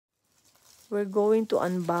we're going to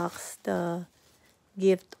unbox the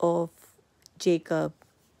gift of Jacob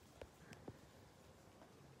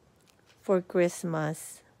for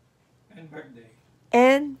Christmas. And birthday.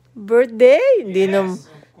 And birthday? Hindi naman.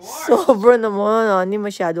 Yes, of course. Sobra naman. Ani,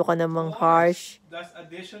 masyado ka namang harsh. That's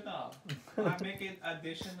additional. I make it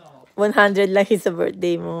additional. 100 lang sa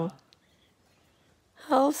birthday mo.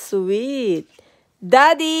 How sweet.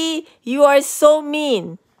 Daddy, you are so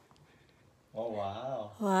mean. Oh,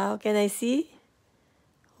 wow. Wow, can I see?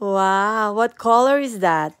 Wow, what color is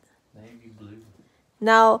that? Navy blue.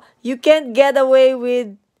 Now, you can't get away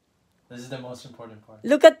with... This is the most important part.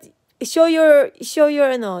 Look at... Show your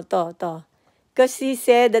ano, to. Because he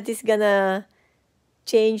said that he's gonna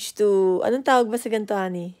change to... Anong tawag ba sa ganito,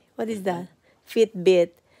 honey? What is that?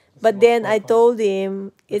 Fitbit. But then I told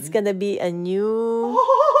him it's gonna be a new...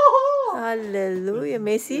 Hallelujah.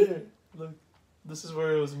 Messi? Look, this is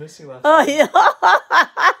where it was missing last Oh, time. yeah.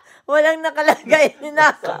 Walang nakalagay.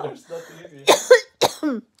 Ninakaw. There's nothing in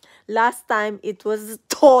here. Last time, it was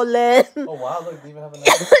stolen. Oh, wow. Look, they even have a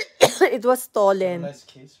nice, It was stolen. nice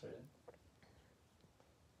case for it.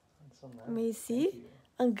 That's so nice. Messi? Thank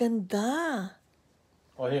you. Ang ganda.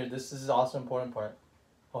 Oh, here. This is also important part.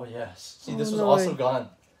 Oh, yes. See, this Oh, was Lord. also gone.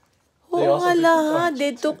 They Oo also nga took the lahat. charge.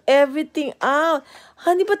 They took everything out.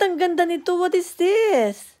 Honey, ba't ang ganda nito? What is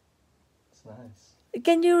this? It's nice.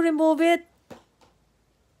 Can you remove it?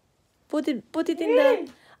 Put it in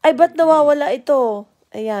the... Ay, ba't nawawala ito?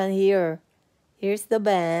 Ayan, here. Here's the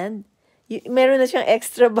band. Meron na siyang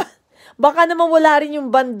extra band. Baka naman wala rin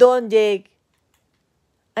yung band doon, Jake.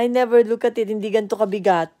 I never look at it. Hindi ganito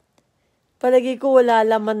kabigat. Palagi ko wala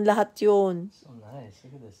laman lahat yun. So nice.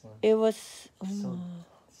 Look at this one. It was... So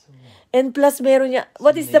And plus, meron niya...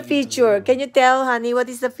 What is the navy feature? blue. Can you tell, honey,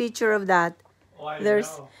 what is the feature of that? Oh, I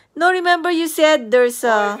There's... know. No, remember you said there's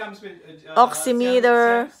It a... comes with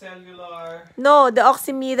oximeter. cellular. No, the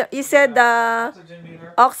oximeter. You said the Oxygen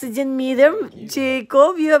meter. oxygen meter.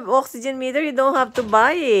 Jacob, you have oxygen meter. You don't have to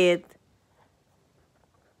buy it.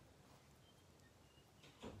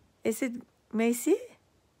 Is it Macy?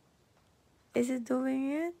 Is it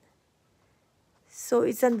doing it? So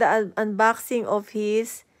it's on the unboxing of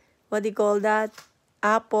his, what do you call that?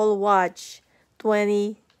 Apple Watch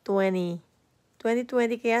 2020.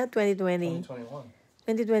 2020 kaya? 2020. 2021.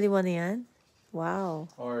 2021 na yan? Wow.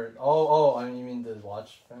 Or, I mean the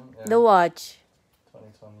watch thing? Yeah. The watch.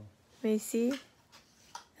 2020. May see?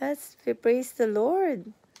 That's, praise the Lord.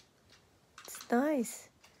 It's nice.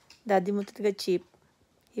 Daddy mo talaga cheap.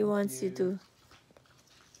 He wants you to.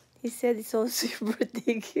 He said it's also your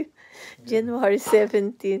birthday gift. January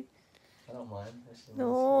 17. I don't mind. This is nice.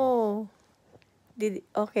 No.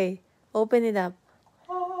 Okay. Open it up.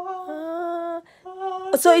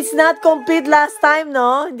 So it's not complete last time,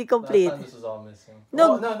 no? Hindi Last complete. time this was all missing.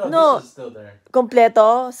 No, no, this is still there.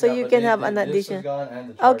 Completo? So Yeah, you but can have an this was addition. gone and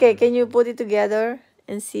the Okay, charger can was you gone. put it together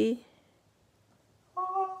and see?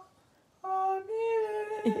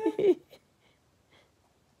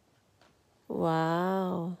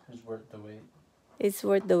 Wow. It's worth the wait. It's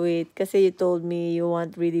worth the wait. Kasi you told me you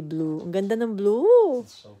want really blue. Ang ganda ng blue.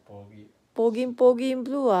 It's so pogy. Pogi yung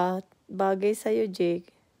blue, ah. Bagay sa'yo,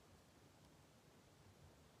 Jake.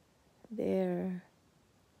 There.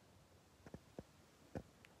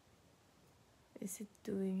 Is it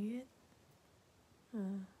doing it?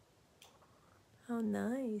 How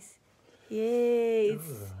nice. Yay,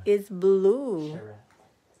 it's blue. Sure.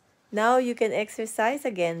 Now you can exercise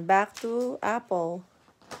again. Back to Apple.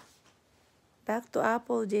 Back to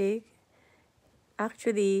Apple, Jake.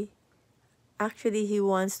 Actually, he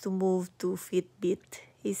wants to move to Fitbit.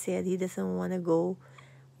 He said he doesn't want to go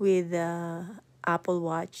with Apple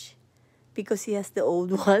Watch because he has the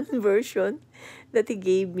old one version that he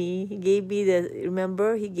gave me. He gave me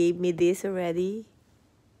remember, he gave me this already.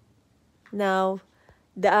 Now,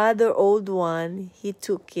 the other old one, he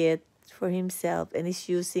took it for himself and he's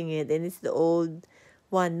using it, and it's the old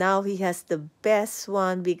one. Now he has the best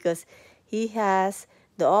one because he has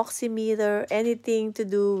the oximeter, anything to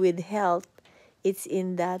do with health. It's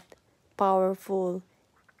in that powerful,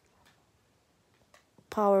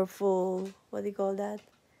 what do you call that?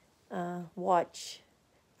 Watch.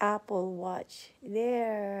 Apple Watch.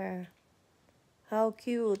 There. How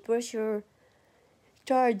cute. Where's your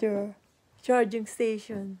charger? Charging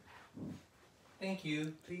station. Thank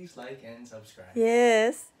you. Please like and subscribe.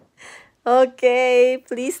 Yes. Okay.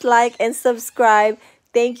 Please like and subscribe.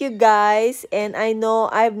 Thank you, guys. And I know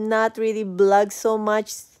I've not really vlogged so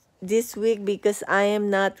much this week because I am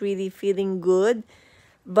not really feeling good.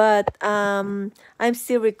 But I'm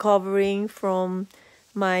still recovering from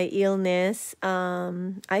my illness.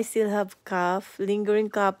 I still have cough, lingering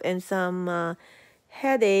cough, and some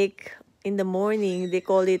headache in the morning. They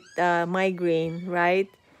call it migraine, right?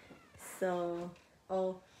 So,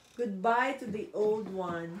 oh, goodbye to the old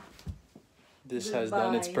one. This has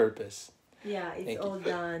done its Goodbye. purpose. Yeah, it's Thank you. all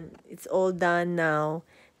done. It's all done now.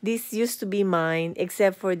 This used to be mine,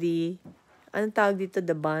 except for the, anong tawag dito,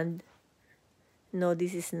 the band? No,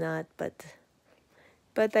 this is not. But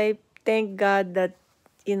I thank God that,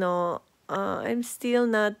 you know, I'm still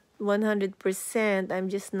not 100%. I'm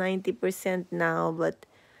just 90% now. But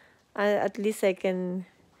at least I can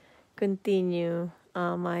continue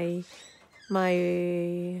my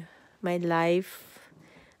my life.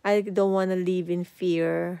 I don't want to live in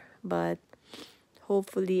fear, but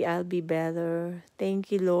hopefully I'll be better.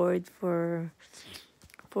 Thank you, Lord, for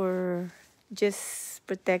just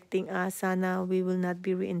protecting us. Sana we will not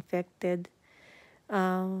be reinfected.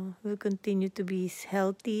 We'll continue to be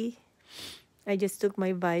healthy. I just took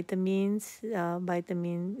my vitamins,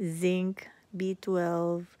 vitamin zinc,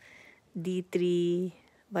 B12, D3,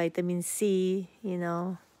 vitamin C, you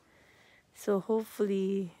know. So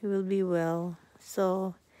hopefully we'll be well.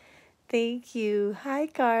 So thank you. Hi,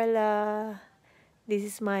 Carla. This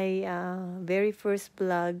is my very first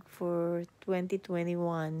vlog for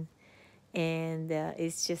 2021. And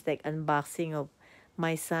it's just like unboxing of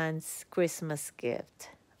my son's Christmas gift.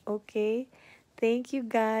 Okay? Thank you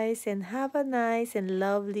guys and have a nice and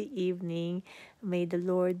lovely evening. May the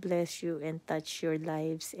Lord bless you and touch your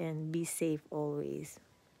lives and be safe always.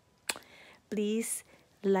 Please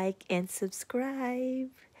like and subscribe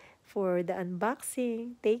for the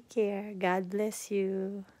unboxing. Take care. God bless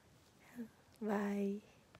you. Bye.